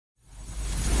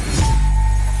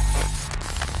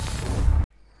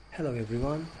Hello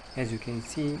everyone, as you can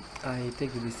see I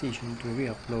take the decision to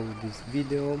re-upload this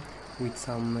video with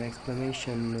some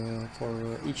explanation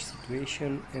for each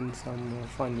situation and some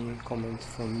funny comments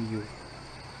from you.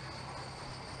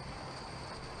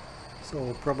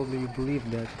 So probably you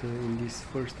believe that in this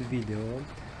first video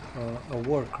a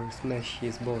worker smashed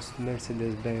his boss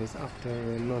Mercedes Benz after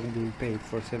not being paid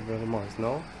for several months,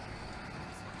 no?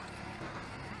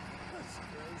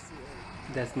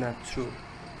 That's not true.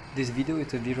 This video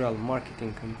is a viral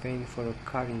marketing campaign for a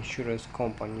car insurance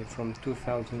company from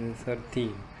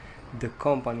 2013. The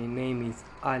company name is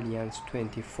Alliance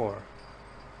 24.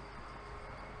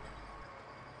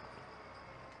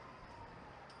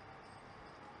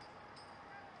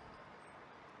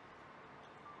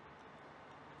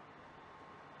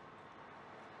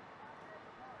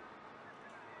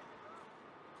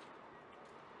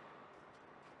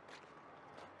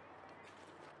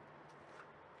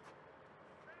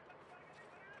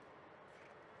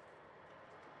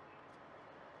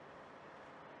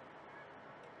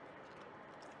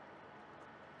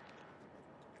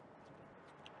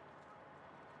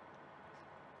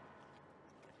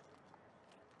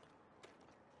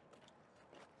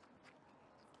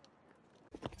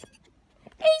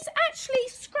 He's actually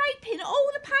scraping all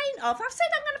the paint off. I've said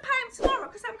I'm going to pay him tomorrow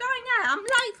because I'm going out. I'm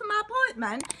late for my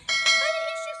appointment. And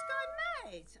he's just going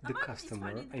mad. The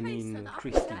customer, I mean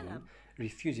Christine,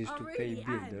 refuses to pay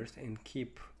builders and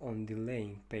keep on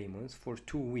delaying payments for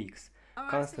 2 weeks,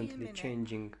 constantly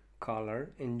changing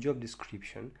color and job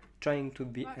description, trying to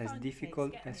be as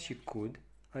difficult as she could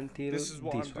until this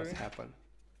was happened.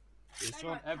 It's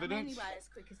on evidence.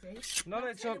 No,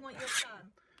 it's on.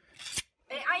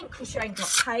 It ain't because you ain't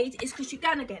got paid, it's because you're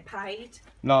gonna get paid.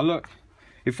 No, look,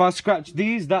 if I scratch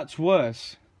these, that's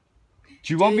worse.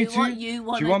 Do you want me to? What you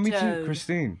want do you want me to? to?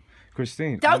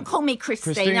 Christine. Don't call me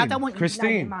Christine. I don't want you to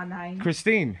name my name.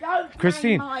 Christine. Don't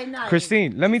name my name.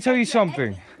 Christine, let me tell you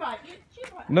something. Right,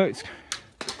 No, it's...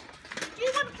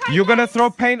 You're gonna throw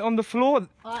paint on the floor?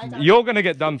 You're gonna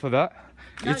get done for that.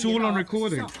 No, it's all on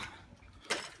recording. Stop.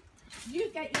 You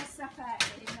get your stuff out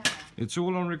of here now. It's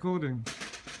all on recording.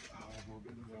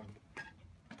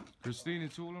 Christine,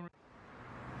 it's all on.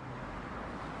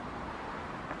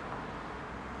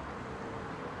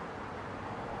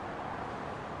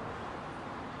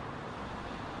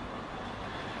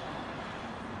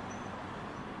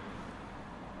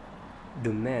 The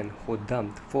man who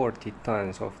dumped 40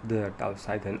 tons of dirt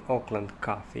outside an Auckland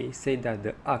cafe said that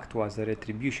the act was a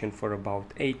retribution for about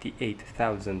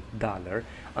 $88,000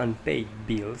 unpaid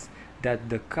bills that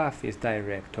the cafe's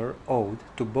director owed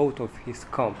to both of his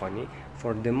company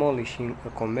for demolishing a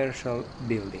commercial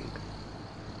building.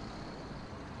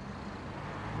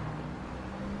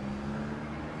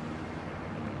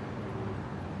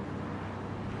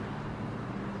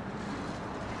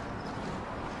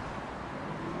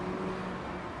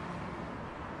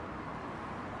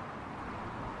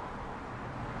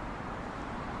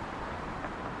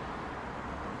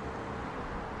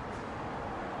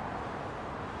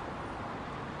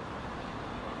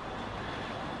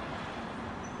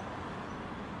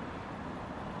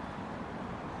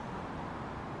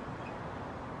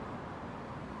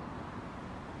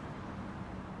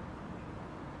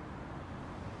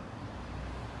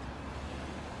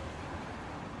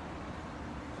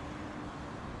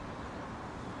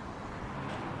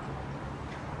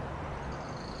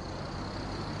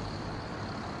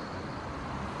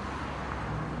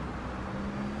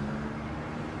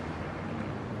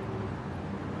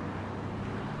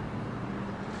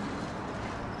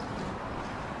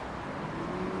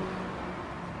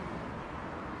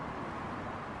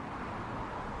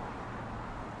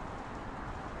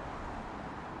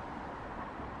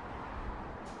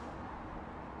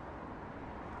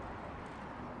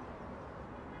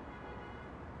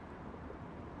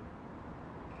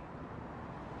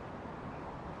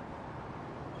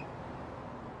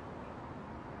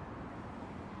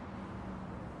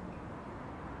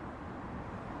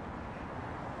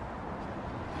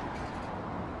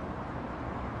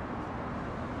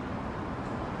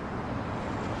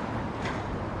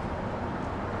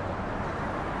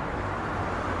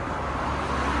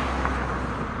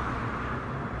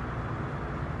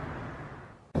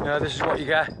 Yeah, this is what you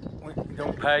get. We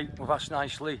don't pay, we've asked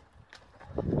nicely,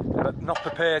 but not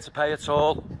prepared to pay at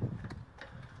all.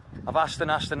 I've asked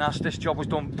and asked and asked. This job was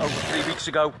done over 3 weeks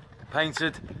ago,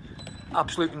 painted,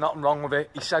 absolutely nothing wrong with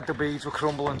it. He said the beads were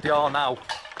crumbling, they are now.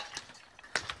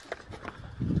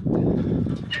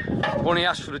 Only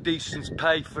asked for a decent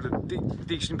pay for a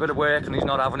decent bit of work and he's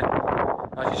not having it.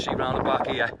 As you see round the back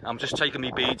here, I'm just taking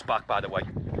my beads back, by the way.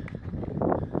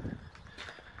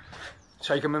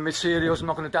 Taking my materials, I'm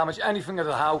not going to damage anything of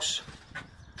the house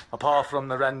apart from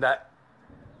the render.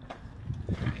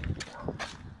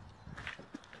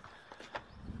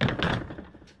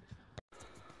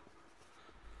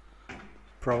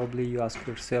 Probably you ask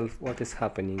yourself what is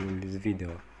happening in this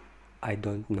video. I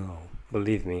don't know,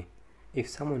 believe me. If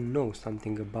someone knows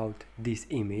something about this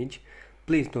image,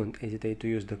 please don't hesitate to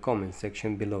use the comment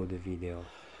section below the video.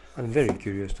 I'm very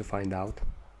curious to find out.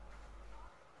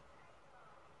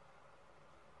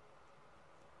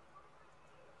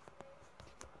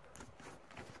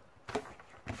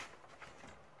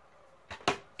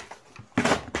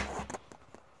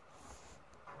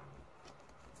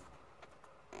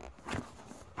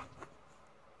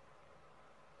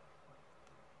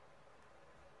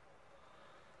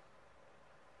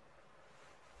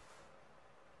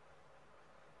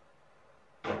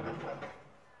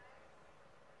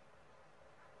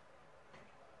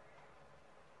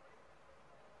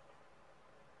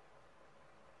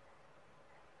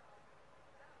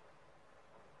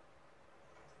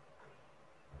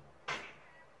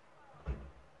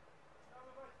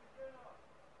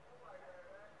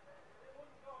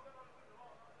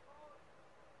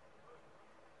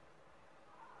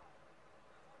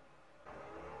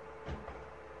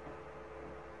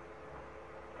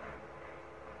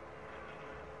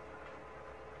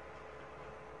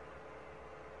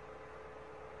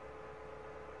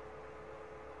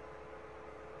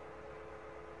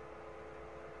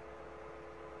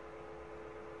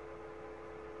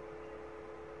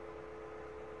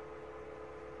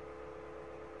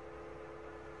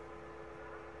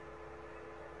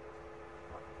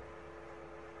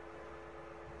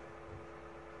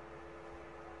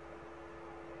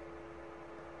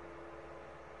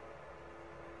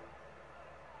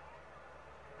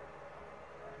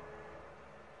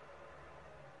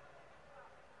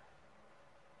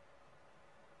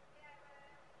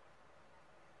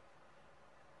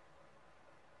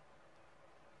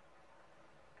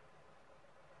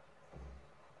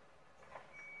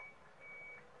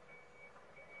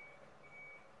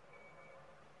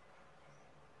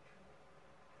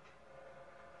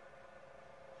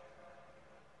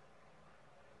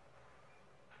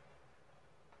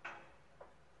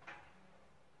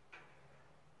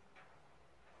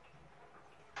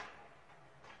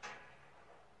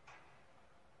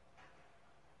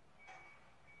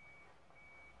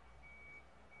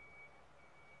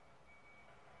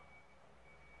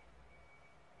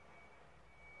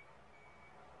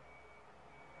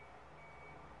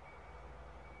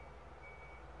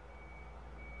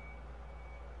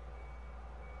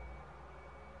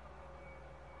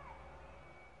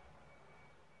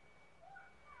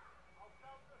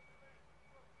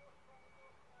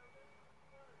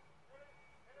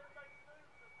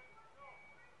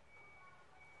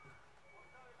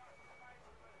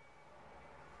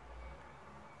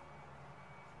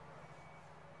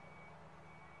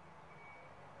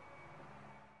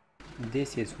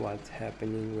 This is what's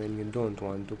happening when you don't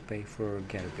want to pay for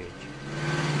garbage.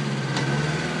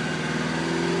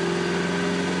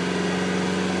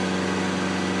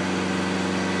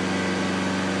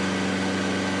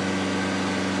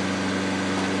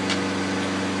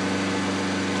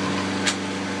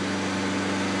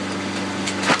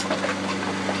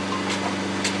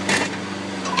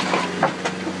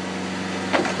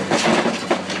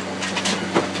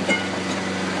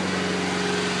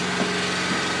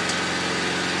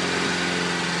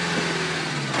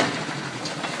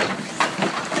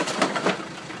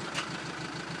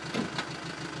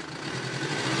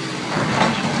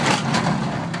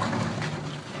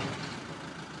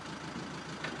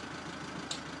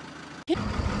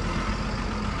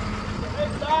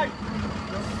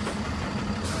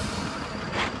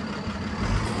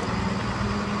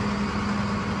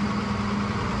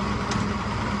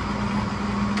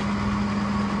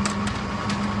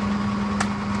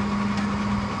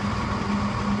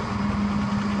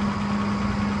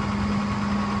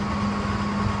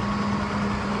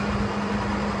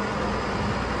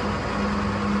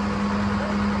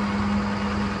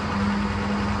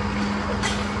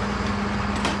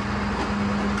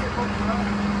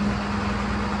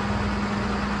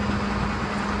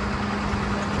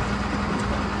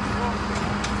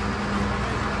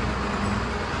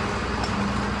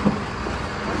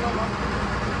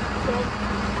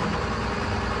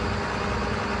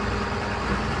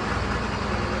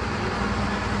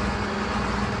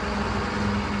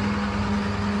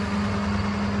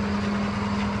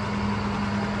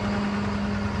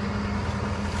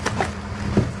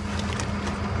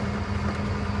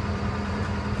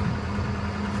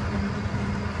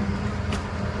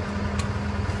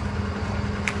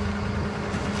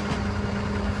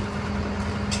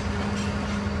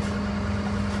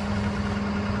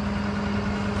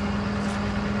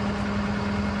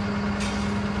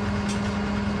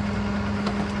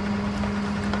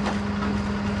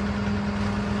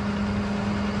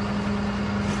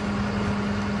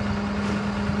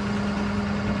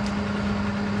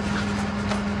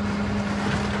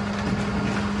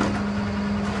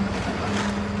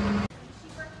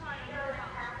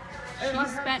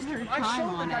 spent her time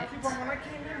on it. When I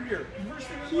came in here, first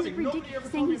thing in the He's morning, nobody ridiculous ever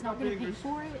saying told me he's not about going to paying pay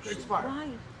for it. this expired. Why?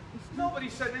 Nobody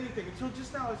said anything until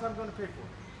just now as I'm going to pay for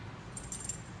it.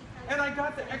 And I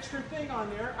got the extra thing on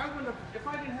there. I wouldn't have, if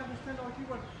I didn't have this $10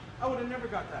 coupon, I would have never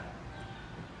got that.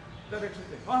 That extra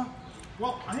thing.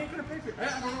 Well, I ain't going to pay for it. I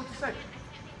don't know what to say.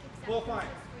 Well, fine.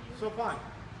 So fine.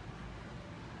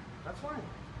 That's fine.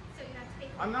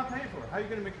 I'm not paying for it. How are you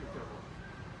going to make me pay for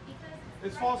it?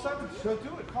 It's false evidence. So do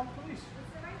it. Call the police. It's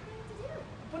the right thing to do.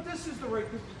 But this is the right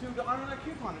thing to do to honor that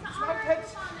coupon. It's The not honor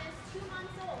pets. coupon is 2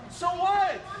 months old. So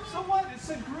what? So what? It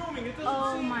said grooming. It doesn't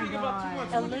Oh say my anything about 2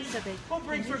 months. God. Elizabeth, Who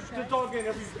brings can you the dog in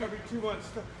every 2 months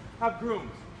to have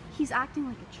groomed? He's acting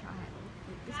like a child.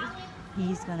 This is,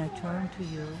 He's gonna turn to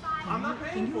you. I'm not Can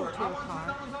paying you for go it. to I a want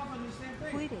car? $10 off on the same thing.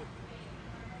 Quit it.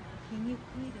 Can you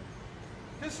quit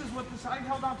it? This is what this. I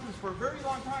held on to this for a very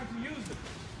long time to use it.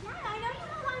 Yeah, I know you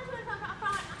held on to it for a long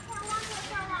time.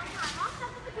 I'll stop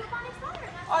with the coupon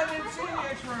expired. That's I not didn't my see fault. any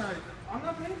extra on it. I'm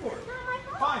not paying for it. It's not my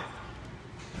fault. Fine.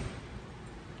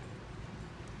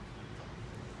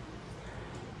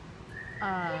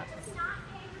 Just not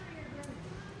pay for your grooming.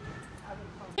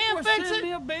 Can't Well, fix send it.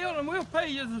 me a bill and we'll pay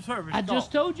you the service I cost.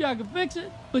 just told you I could fix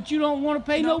it, but you don't want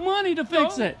to pay no money to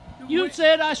fix No. it. You We-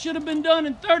 said I should have been done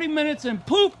in 30 minutes and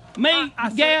poof, made I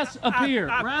said- gas I- appear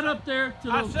I- right up there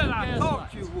to I those said two I gas thought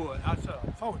lights. you would. I said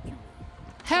I thought you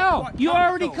would. How? What You Tommy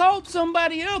already told. called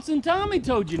somebody else and Tommy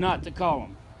told you not to call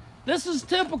him. This is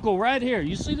typical right here.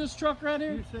 You see this truck right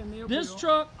here? You send me a This bill,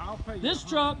 truck, I'll pay you this $100.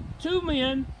 truck, 2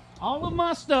 men, all of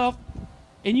my stuff,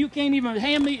 and you can't even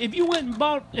hand me. If you went and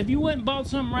bought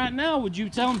something right now, would you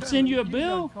tell them to send you a You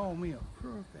bill? done called me a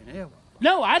crook and everything.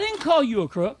 No, I didn't call you a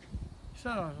crook.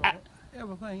 Said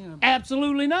everything in a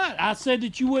Absolutely not. I said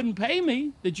that you wouldn't pay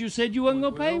me, that you said you wasn't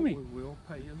going to pay me. We will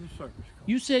pay you the service cost.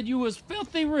 You said you was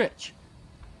filthy rich.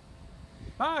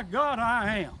 By God,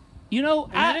 I am. You know,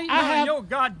 And it ain't I none have... of your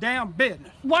goddamn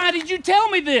business. Why did you tell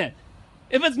me then?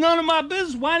 If it's none of my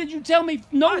business, why did you tell me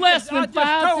no less I than just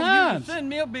 5 told times? you to send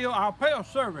me a bill. I'll pay a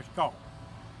service cost.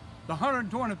 The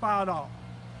 $125.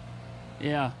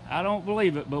 Yeah, I don't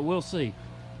believe it, but we'll see.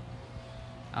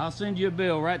 I'll send you a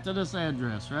bill right to this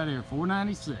address, right here,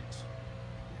 496.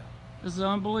 This is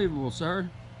unbelievable, sir.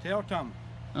 Tell Tommy.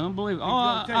 Unbelievable. He's Oh,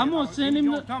 gonna tell I'm you. gonna send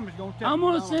him the. Tommy's gonna tell I'm you.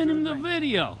 gonna I don't send do him the anything.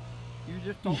 video. You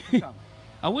just talk to Tommy.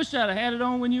 I wish I'd have had it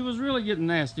on when you was really getting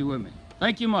nasty with me.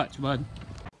 Thank you much, bud.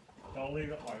 Don't leave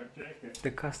it like that.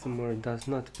 The customer does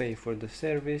not pay for the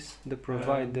service, the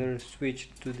provider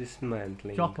switched to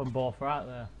dismantling. Chop them both right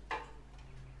there.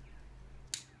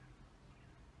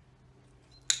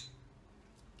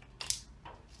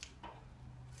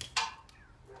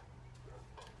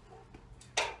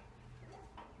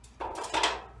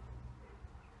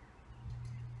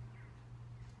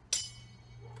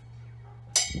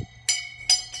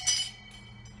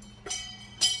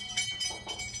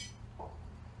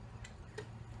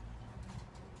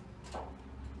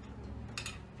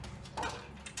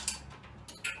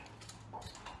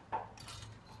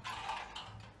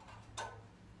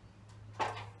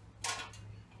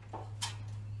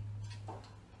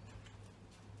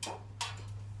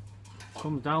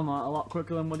 Comes down like a lot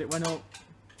quicker than when it went up.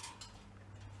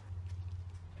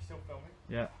 Still filming?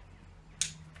 Yeah.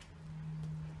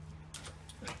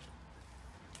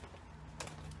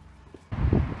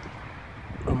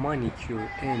 A manicure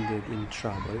ended in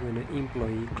trouble when an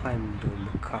employee climbed on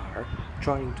the car,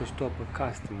 trying to stop a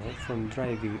customer from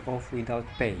driving off without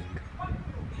paying.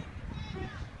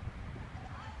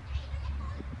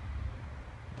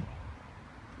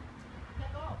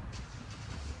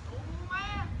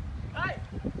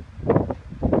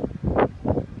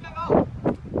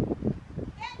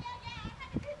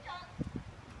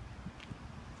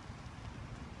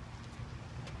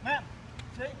 Ma'am,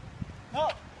 see? No.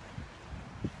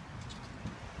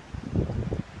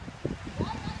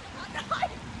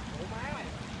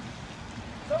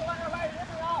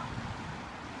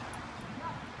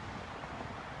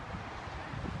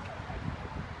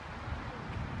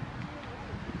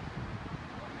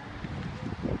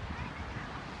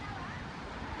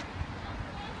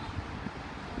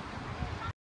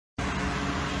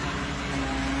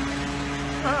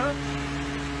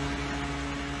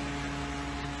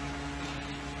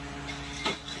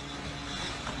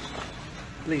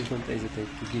 Please don't hesitate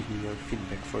to give me your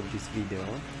feedback for this video,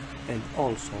 and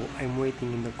also I'm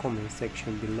waiting in the comment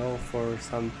section below for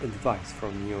some advice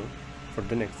from you for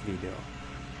the next video.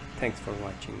 Thanks for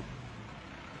watching.